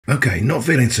Okay, not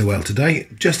feeling so well today,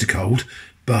 just a cold,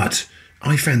 but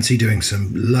I fancy doing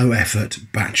some low effort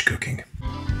batch cooking.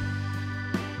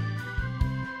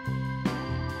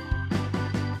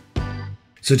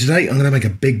 So today I'm going to make a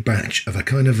big batch of a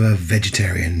kind of a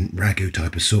vegetarian ragu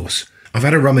type of sauce. I've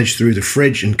had a rummage through the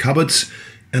fridge and cupboards,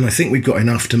 and I think we've got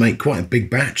enough to make quite a big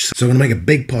batch. So I'm going to make a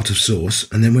big pot of sauce,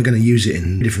 and then we're going to use it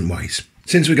in different ways.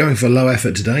 Since we're going for low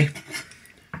effort today,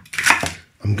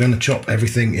 I'm going to chop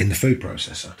everything in the food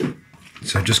processor.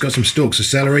 So I've just got some stalks of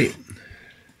celery.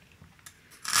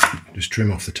 Just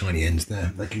trim off the tiny ends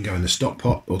there. They can go in the stock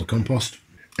pot or the compost.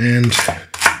 And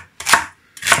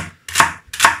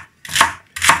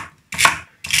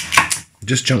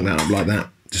just chunk that up like that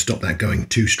to stop that going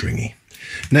too stringy.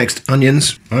 Next,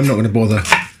 onions. I'm not going to bother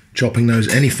chopping those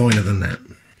any finer than that.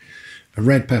 A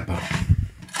red pepper.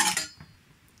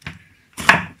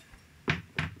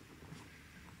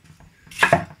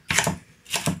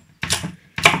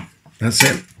 That's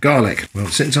it. Garlic. Well,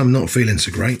 since I'm not feeling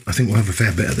so great, I think we'll have a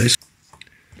fair bit of this.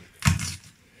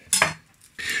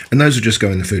 And those will just go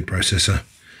in the food processor.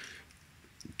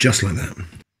 Just like that.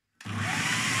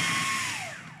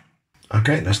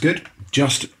 Okay, that's good.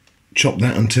 Just chop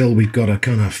that until we've got a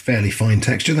kind of fairly fine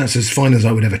texture. That's as fine as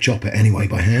I would ever chop it anyway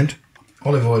by hand.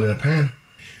 Olive oil in a pan.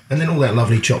 And then all that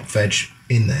lovely chopped veg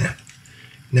in there.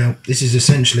 Now, this is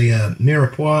essentially a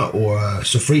mirepoix or a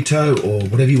sofrito or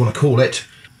whatever you want to call it.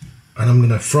 And I'm going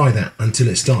to fry that until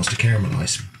it starts to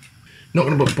caramelise. Not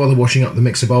going to bother washing up the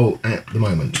mixer bowl at the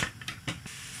moment.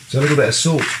 So a little bit of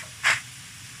salt,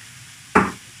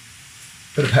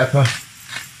 bit of pepper,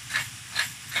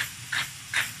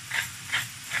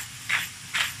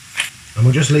 and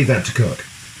we'll just leave that to cook.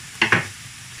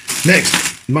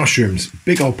 Next, mushrooms.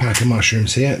 Big old pack of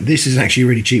mushrooms here. This is actually a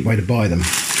really cheap way to buy them.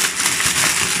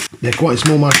 They're quite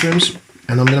small mushrooms,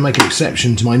 and I'm going to make an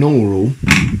exception to my normal rule,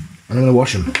 and I'm going to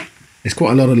wash them. There's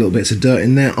quite a lot of little bits of dirt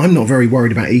in there. I'm not very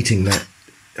worried about eating that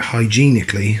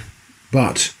hygienically,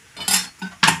 but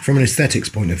from an aesthetics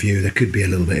point of view, there could be a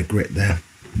little bit of grit there.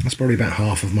 That's probably about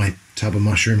half of my tub of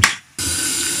mushrooms.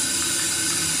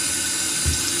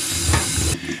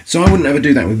 So I wouldn't ever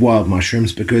do that with wild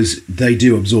mushrooms because they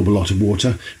do absorb a lot of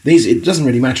water. These, it doesn't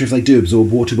really matter if they do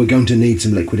absorb water, we're going to need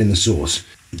some liquid in the sauce.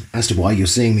 As to why you're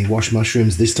seeing me wash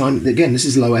mushrooms this time, again, this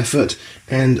is low effort,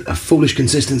 and a foolish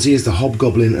consistency is the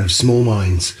hobgoblin of small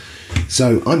minds.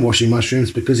 So I'm washing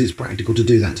mushrooms because it's practical to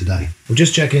do that today. We'll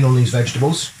just check in on these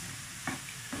vegetables.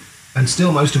 And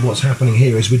still most of what's happening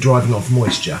here is we're driving off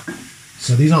moisture.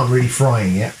 So these aren't really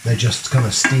frying yet, they're just kind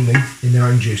of steaming in their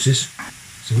own juices.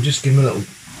 So we'll just give them a little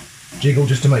jiggle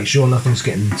just to make sure nothing's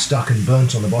getting stuck and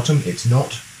burnt on the bottom. It's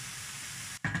not.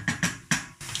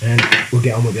 And we'll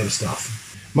get on with the other stuff.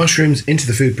 Mushrooms into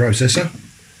the food processor.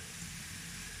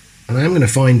 And I am going to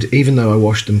find, even though I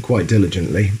washed them quite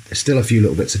diligently, there's still a few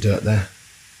little bits of dirt there.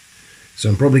 So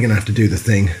I'm probably going to have to do the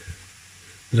thing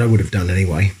that I would have done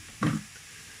anyway,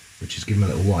 which is give them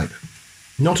a little wipe.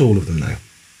 Not all of them though.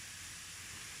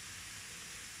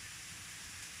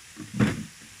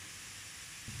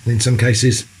 In some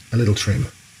cases, a little trim.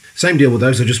 Same deal with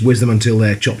those, I just whiz them until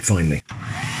they're chopped finely.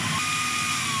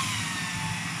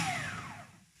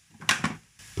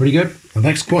 Pretty good. Well,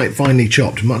 that's quite finely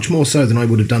chopped, much more so than I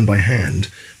would have done by hand,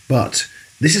 but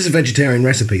this is a vegetarian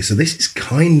recipe, so this is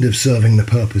kind of serving the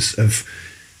purpose of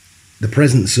the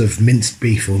presence of minced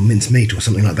beef or minced meat or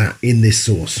something like that in this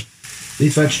sauce.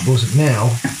 These vegetables have now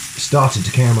started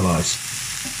to caramelise.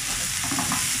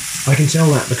 I can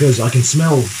tell that because I can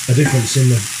smell a difference in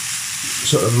the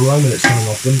sort of aroma that's coming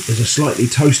off them. There's a slightly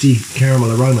toasty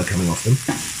caramel aroma coming off them,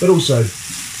 but also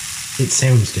it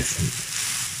sounds different.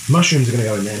 Mushrooms are going to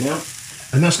go in there now,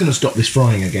 and that's going to stop this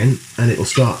frying again, and it'll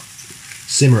start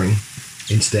simmering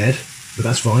instead, but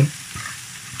that's fine.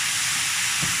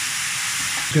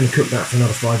 Just going to cook that for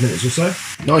another 5 minutes or so.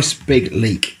 Nice big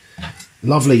leek.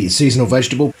 Lovely seasonal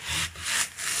vegetable.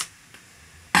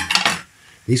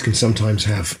 These can sometimes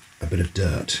have a bit of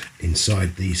dirt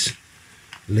inside these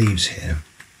leaves here.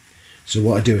 So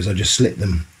what I do is I just slit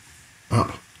them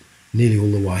up nearly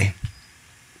all the way,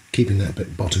 keeping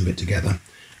that bottom bit together,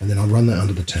 and then I'll run that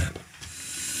under the tap.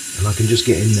 And I can just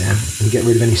get in there and get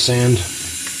rid of any sand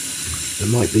that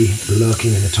might be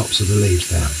lurking in the tops of the leaves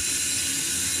there.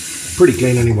 Pretty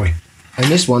clean anyway. And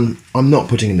this one I'm not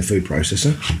putting in the food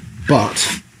processor,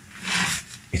 but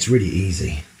it's really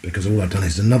easy because all I've done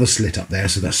is another slit up there,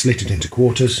 so that's slit it into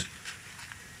quarters.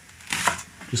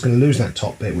 Just going to lose that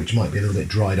top bit, which might be a little bit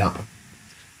dried up,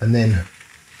 and then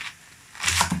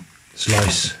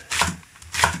slice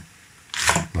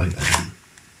like that.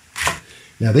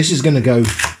 Now this is going to go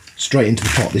straight into the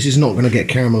pot. This is not going to get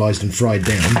caramelized and fried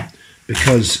down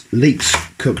because leeks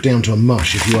cook down to a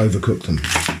mush if you overcook them.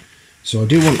 So I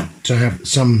do want to have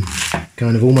some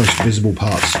kind of almost visible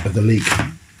parts of the leek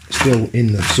still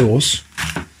in the sauce.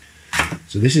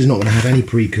 So this is not going to have any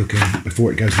pre-cooking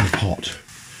before it goes in the pot.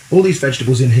 All these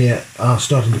vegetables in here are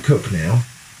starting to cook now.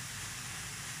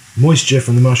 Moisture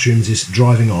from the mushrooms is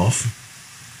driving off.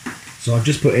 So I've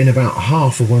just put in about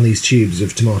half of one of these tubes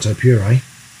of tomato puree.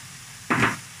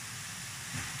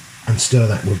 And stir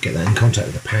that, we'll get that in contact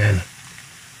with the pan,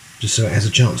 just so it has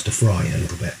a chance to fry a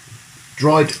little bit.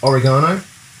 Dried oregano,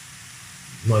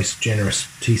 nice generous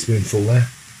teaspoonful there.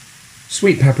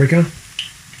 Sweet paprika,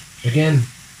 again,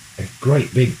 a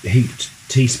great big heaped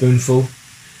teaspoonful.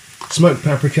 Smoked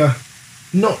paprika,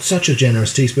 not such a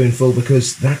generous teaspoonful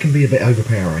because that can be a bit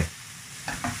overpowering.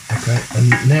 Okay, and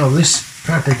now this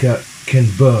paprika can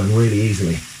burn really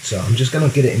easily. So I'm just going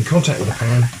to get it in contact with the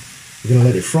pan. We're going to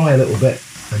let it fry a little bit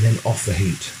and then off the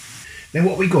heat. Now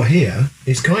what we got here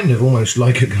is kind of almost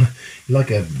like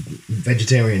a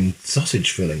vegetarian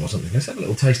sausage filling or something. Let's have a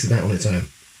little taste of that on its own.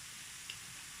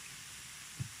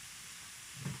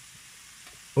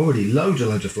 Already loads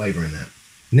of flavour in that.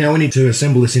 Now we need to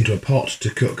assemble this into a pot to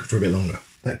cook for a bit longer.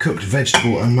 That cooked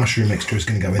vegetable and mushroom mixture is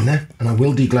going to go in there, and I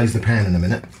will deglaze the pan in a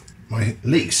minute. My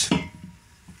leeks,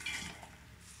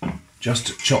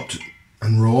 just chopped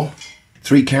and raw.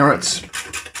 3 carrots.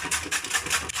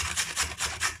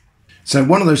 So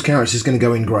one of those carrots is going to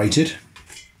go in grated.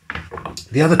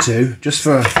 The other 2, just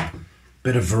for a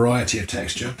bit of variety of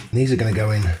texture, these are going to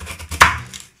go in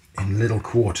little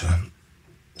quarter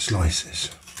slices.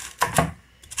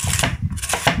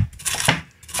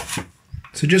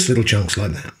 So just little chunks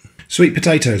like that. Sweet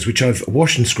potatoes, which I've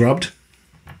washed and scrubbed.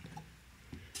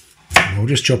 I'll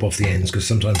just chop off the ends because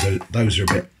sometimes those are a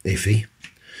bit iffy.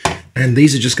 And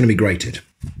these are just going to be grated.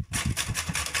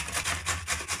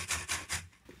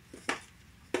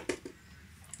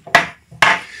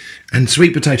 And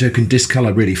sweet potato can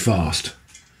discolour really fast.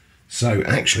 So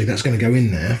actually that's going to go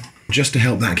in there just to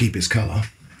help that keep its colour.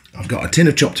 I've got a tin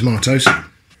of chopped tomatoes.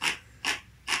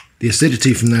 The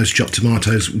acidity from those chopped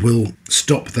tomatoes will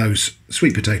stop those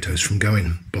sweet potatoes from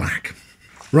going black.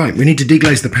 Right, we need to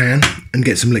deglaze the pan and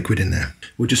get some liquid in there.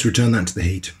 We'll just return that to the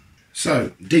heat.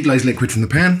 So, deglaze liquid from the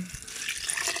pan.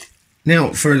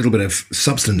 Now, for a little bit of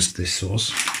substance to this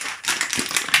sauce.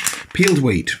 Peeled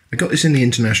wheat. I got this in the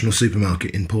international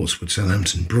supermarket in Portswood,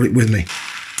 Southampton. Brought it with me.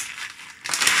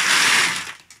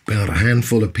 About a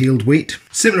handful of peeled wheat.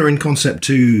 Similar in concept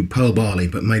to pearl barley,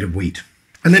 but made of wheat.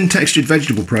 And then textured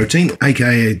vegetable protein,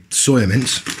 aka soya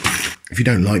mince. If you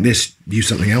don't like this, use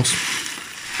something else.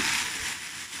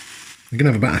 We're going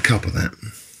to have about a cup of that.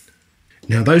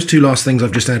 Now those 2 last things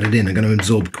I've just added in are going to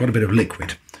absorb quite a bit of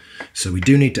liquid. So we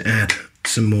do need to add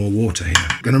some more water here.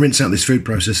 I'm going to rinse out this food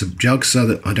processor jug so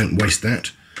that I don't waste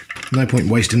that. No point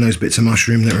wasting those bits of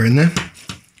mushroom that are in there.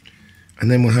 And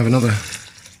then we'll have another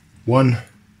 1,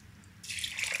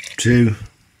 2,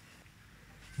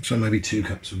 so maybe 2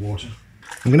 cups of water.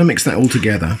 I'm going to mix that all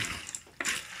together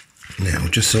now,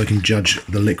 just so I can judge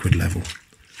the liquid level.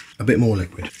 A bit more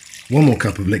liquid. 1 more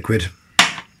cup of liquid,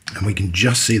 and we can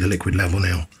just see the liquid level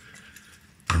now,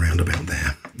 around about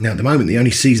there. Now at the moment the only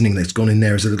seasoning that's gone in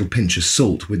there is a little pinch of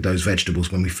salt with those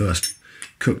vegetables when we first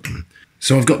cooked them.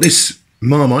 So I've got this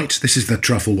Marmite, this is the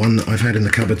truffle one that I've had in the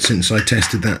cupboard since I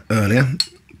tested that earlier.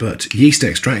 But yeast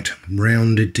extract,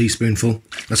 rounded teaspoonful.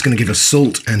 That's going to give us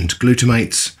salt and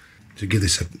glutamates to give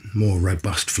this a more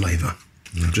robust flavour.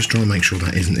 And I'll just try and make sure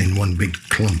that isn't in one big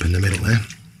clump in the middle there,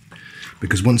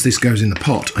 because once this goes in the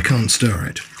pot, I can't stir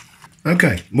it.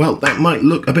 Okay, well that might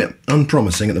look a bit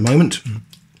unpromising at the moment,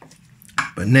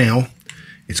 but now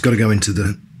it's got to go into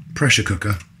the pressure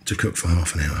cooker to cook for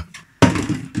half an hour.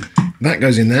 That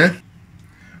goes in there.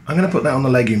 I'm going to put that on the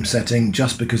legume setting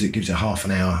just because it gives a half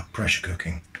an hour pressure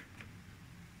cooking.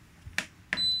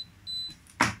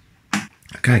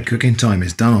 Okay, cooking time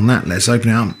is done on that. Let's open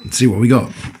it up and see what we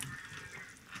got.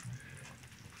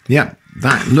 Yeah,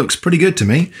 that looks pretty good to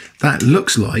me. That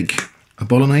looks like a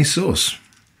bolognese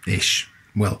sauce-ish.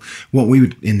 Well, what we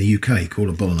would in the UK call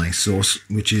a bolognese sauce,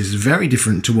 which is very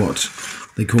different to what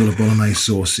they call a bolognese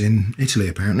sauce in Italy,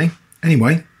 apparently.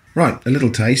 Anyway, right, a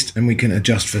little taste, and we can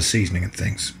adjust for seasoning and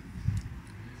things.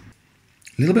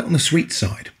 A little bit on the sweet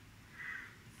side.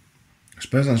 I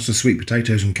suppose that's the sweet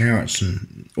potatoes and carrots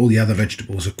and all the other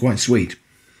vegetables are quite sweet.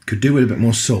 Could do with a bit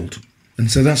more salt. And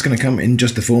so that's going to come in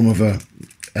just the form of a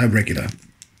regular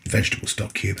vegetable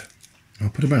stock cube.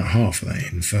 I'll put about half of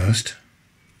that in first.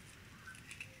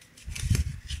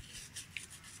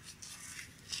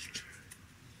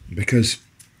 Because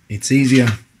it's easier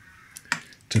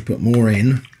to put more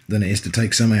in than it is to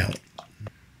take some out.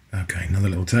 Okay, another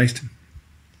little taste.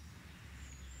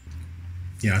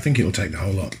 Yeah, I think it'll take the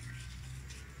whole lot.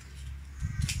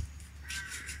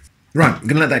 Right, I'm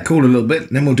going to let that cool a little bit,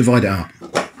 then we'll divide it up.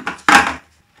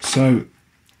 So,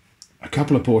 a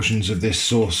couple of portions of this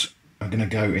sauce are going to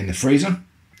go in the freezer.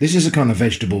 This is a kind of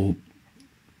vegetable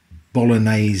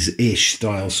bolognese-ish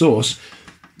style sauce,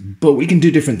 but we can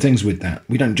do different things with that.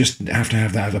 We don't just have to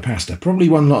have that over pasta. Probably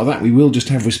one lot of that we will just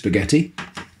have with spaghetti.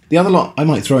 The other lot, I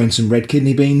might throw in some red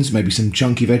kidney beans, maybe some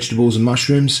chunky vegetables and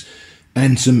mushrooms,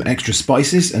 and some extra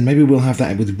spices, and maybe we'll have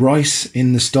that with rice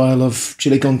in the style of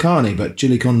chili con carne, but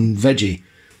chili con veggie.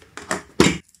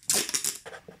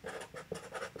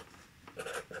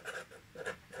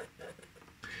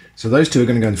 So those two are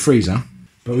going to go in the freezer,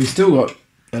 but we've still got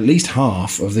at least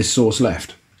half of this sauce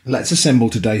left. Let's assemble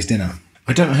today's dinner.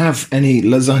 I don't have any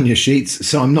lasagna sheets,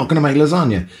 so I'm not going to make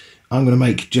lasagna. I'm going to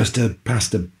make just a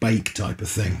pasta bake type of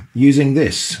thing, using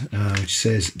this, which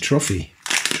says trophy.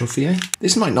 Trophy?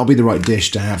 This might not be the right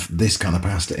dish to have this kind of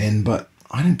pasta in, but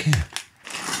I don't care.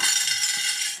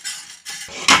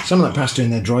 Some of that pasta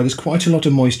in there dry. There's quite a lot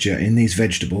of moisture in this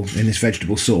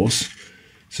vegetable sauce,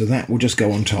 so that will just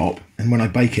go on top. And when I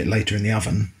bake it later in the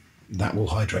oven, that will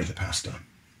hydrate the pasta.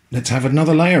 Let's have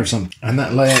another layer of something, and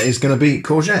that layer is going to be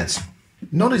courgettes.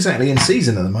 Not exactly in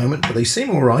season at the moment, but they seem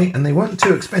all right, and they weren't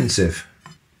too expensive.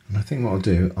 And I think what I'll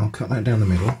do, I'll cut that down the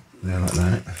middle, there like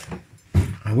that.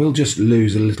 I will just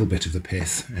lose a little bit of the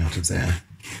pith out of there.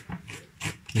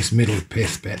 This middle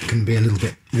pith bit can be a little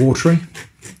bit watery.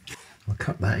 I'll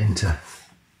cut that into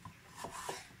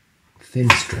thin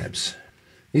strips.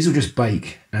 These will just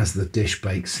bake as the dish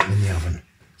bakes in the oven.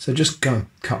 So just go and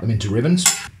cut them into ribbons.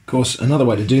 Of course, another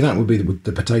way to do that would be with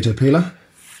the potato peeler.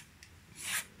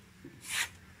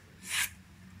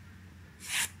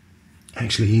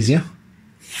 Actually easier.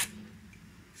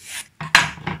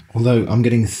 Although I'm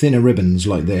getting thinner ribbons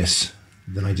like this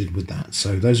than I did with that.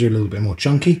 So those are a little bit more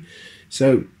chunky.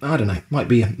 So I don't know, might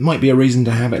be a reason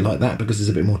to have it like that because there's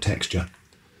a bit more texture.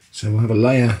 So we'll have a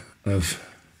layer of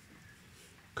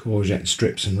courgette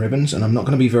strips and ribbons, and I'm not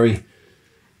going to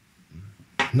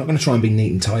try and be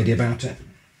neat and tidy about it.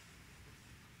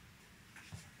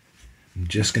 I'm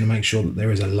just going to make sure that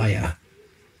there is a layer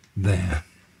there.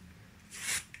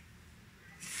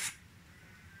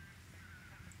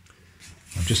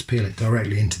 I'll just peel it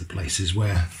directly into the places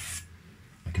where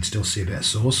I can still see a bit of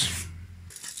sauce.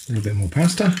 A little bit more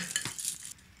pasta, a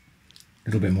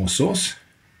little bit more sauce.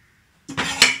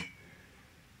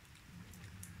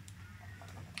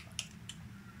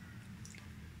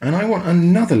 And I want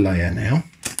another layer now.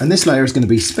 And this layer is going to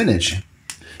be spinach.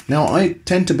 Now I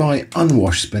tend to buy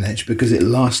unwashed spinach because it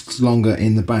lasts longer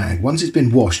in the bag. Once it's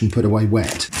been washed and put away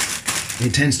wet,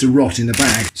 it tends to rot in the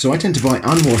bag. So I tend to buy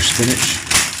unwashed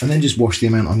spinach and then just wash the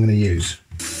amount I'm going to use.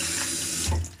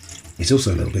 It's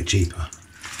also a little bit cheaper.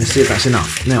 Let's see if that's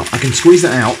enough. Now I can squeeze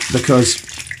that out because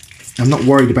I'm not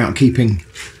worried about keeping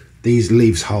these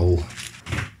leaves whole.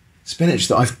 Spinach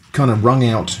that I've kind of wrung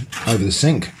out over the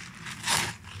sink.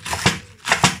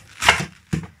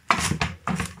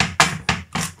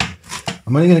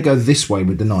 I'm only going to go this way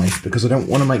with the knife because I don't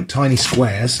want to make tiny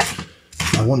squares.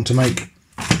 I want to make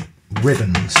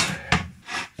ribbons.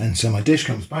 And so my dish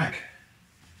comes back.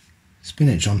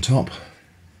 Spinach on top.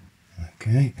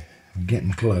 Okay, I'm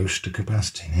getting close to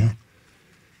capacity now.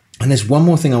 And there's one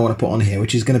more thing I want to put on here,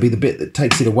 which is going to be the bit that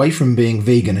takes it away from being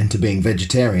vegan into being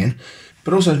vegetarian,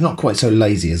 but also not quite so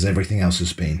lazy as everything else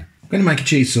has been. I'm going to make a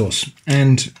cheese sauce,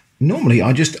 and normally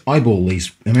I just eyeball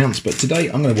these amounts, but today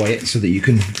I'm going to weigh it so that you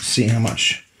can see how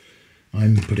much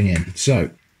I'm putting in. So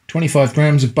 25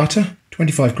 grams of butter,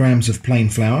 25 grams of plain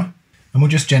flour, and we'll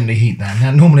just gently heat that.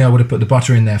 Now normally I would have put the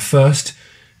butter in there first,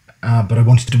 but I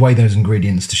wanted to weigh those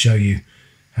ingredients to show you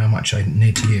how much I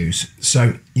need to use.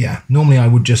 So yeah, normally I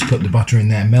would just put the butter in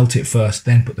there, melt it first,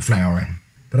 then put the flour in.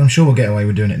 But I'm sure we'll get away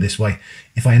with doing it this way.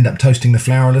 If I end up toasting the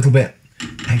flour a little bit,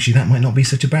 actually that might not be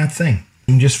such a bad thing.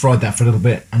 I just fried that for a little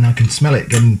bit and I can smell it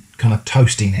getting kind of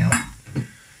toasty now.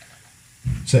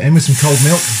 So in with some cold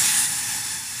milk.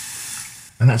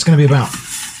 And that's going to be about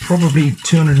probably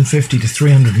 250 to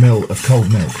 300 ml of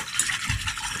cold milk.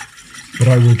 But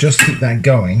I will just keep that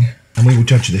going and we will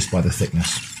judge this by the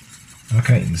thickness.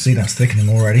 Okay, you can see that's thickening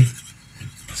already.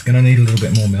 It's going to need a little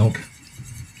bit more milk.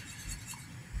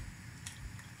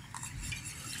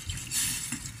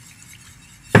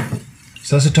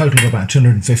 So that's a total of about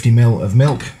 250 ml of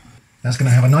milk. That's going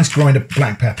to have a nice grind of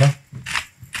black pepper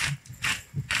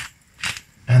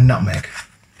and nutmeg.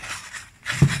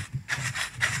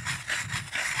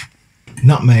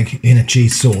 Nutmeg in a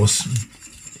cheese sauce,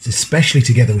 especially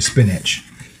together with spinach,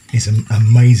 is an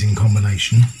amazing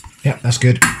combination. Yep, that's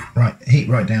good. Right, heat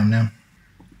right down now.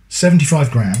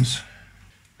 75 grams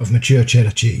of mature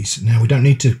cheddar cheese. Now we don't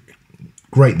need to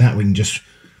grate that, we can just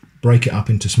break it up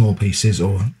into small pieces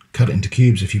or cut it into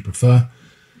cubes if you prefer,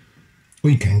 or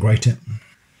you can grate it,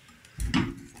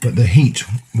 but the heat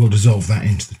will dissolve that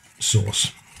into the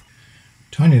sauce.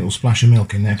 Tiny little splash of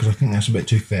milk in there because I think that's a bit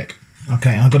too thick.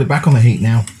 Okay, I've got it back on the heat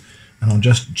now, and I'll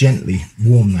just gently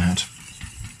warm that.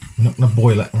 We're not going to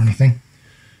boil it or anything,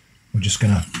 we're just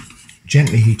going to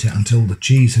gently heat it until the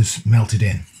cheese has melted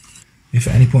in. If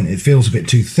at any point it feels a bit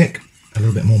too thick, a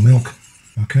little bit more milk.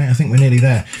 Okay, I think we're nearly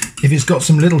there. If it's got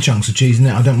some little chunks of cheese in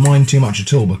it, I don't mind too much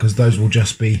at all, because those will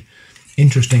just be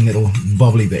interesting little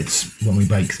bubbly bits when we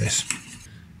bake this.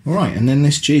 Alright, and then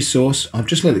this cheese sauce, I've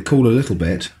just let it cool a little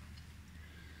bit.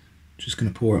 Just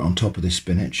going to pour it on top of this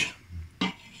spinach.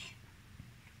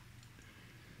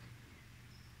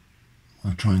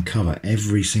 I'll try and cover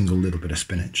every single little bit of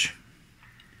spinach.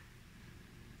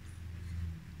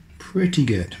 Pretty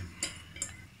good.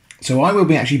 So I will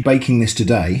be actually baking this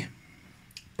today,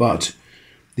 but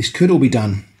this could all be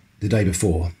done the day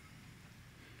before.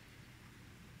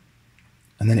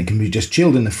 And then it can be just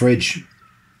chilled in the fridge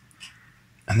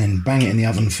and then bang it in the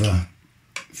oven for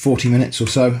 40 minutes or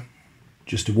so,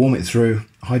 just to warm it through,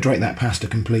 hydrate that pasta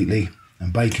completely,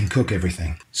 and bake and cook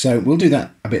everything. So we'll do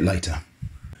that a bit later.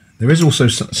 There is also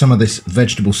some of this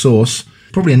vegetable sauce,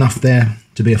 probably enough there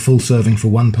to be a full serving for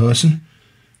one person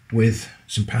with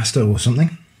some pasta or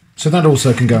something. So that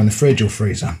also can go in the fridge or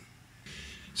freezer.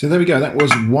 So there we go, that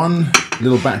was one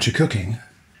little batch of cooking,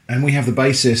 and we have the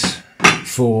basis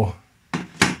for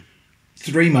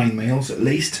 3 main meals at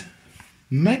least,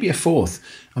 maybe a 4th.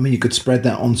 I mean, you could spread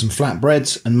that on some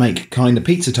flatbreads and make kind of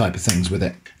pizza type of things with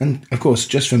it. And of course,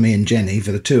 just for me and Jenny,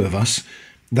 for the 2 of us,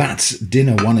 that's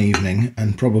dinner one evening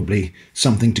and probably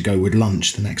something to go with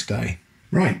lunch the next day.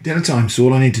 Right, dinner time. So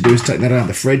all I need to do is take that out of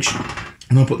the fridge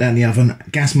and I'll put that in the oven.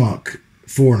 Gas mark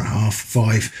 4.5,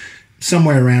 5,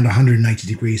 somewhere around 180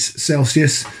 degrees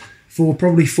Celsius for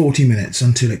probably 40 minutes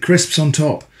until it crisps on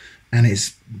top and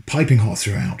it's piping hot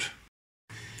throughout.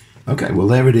 Okay, well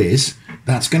there it is.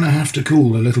 That's going to have to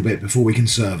cool a little bit before we can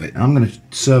serve it. I'm going to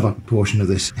serve up a portion of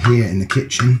this here in the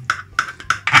kitchen,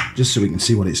 just so we can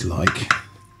see what it's like.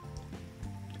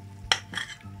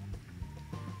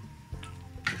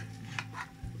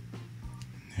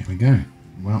 There we go.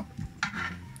 Well,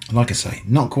 like I say,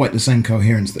 not quite the same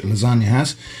coherence that lasagna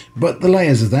has, but the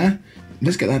layers are there.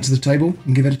 Let's get that to the table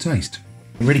and give it a taste.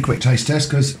 A really quick taste test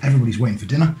because everybody's waiting for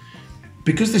dinner.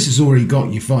 Because this has already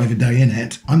got your 5 a day in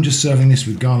it, I'm just serving this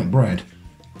with garlic bread.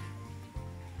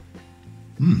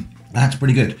 That's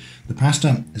pretty good. The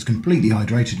pasta is completely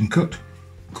hydrated and cooked.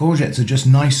 Courgettes are just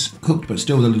nice cooked, but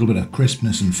still with a little bit of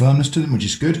crispness and firmness to them, which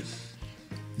is good.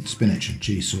 Spinach and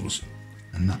cheese sauce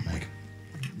and nutmeg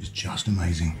is just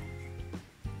amazing.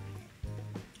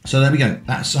 So there we go.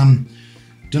 That's don't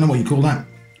know what you call that,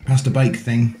 pasta bake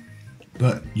thing,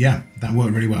 but yeah, that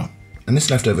worked really well. And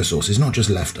this leftover sauce is not just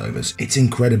leftovers, it's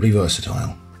incredibly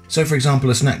versatile. So for example,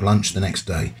 a snack lunch the next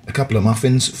day, a couple of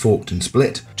muffins, forked and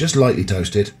split, just lightly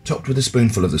toasted, topped with a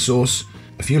spoonful of the sauce,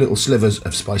 a few little slivers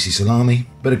of spicy salami,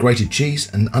 bit of grated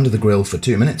cheese and under the grill for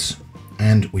 2 minutes,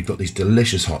 and we've got these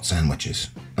delicious hot sandwiches.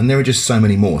 And there are just so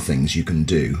many more things you can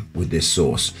do with this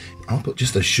sauce. I'll put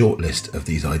just a short list of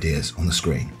these ideas on the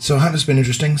screen. So I hope it's been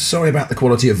interesting. Sorry about the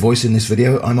quality of voice in this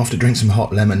video. I'm off to drink some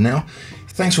hot lemon now.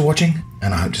 Thanks for watching,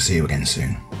 and I hope to see you again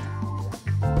soon.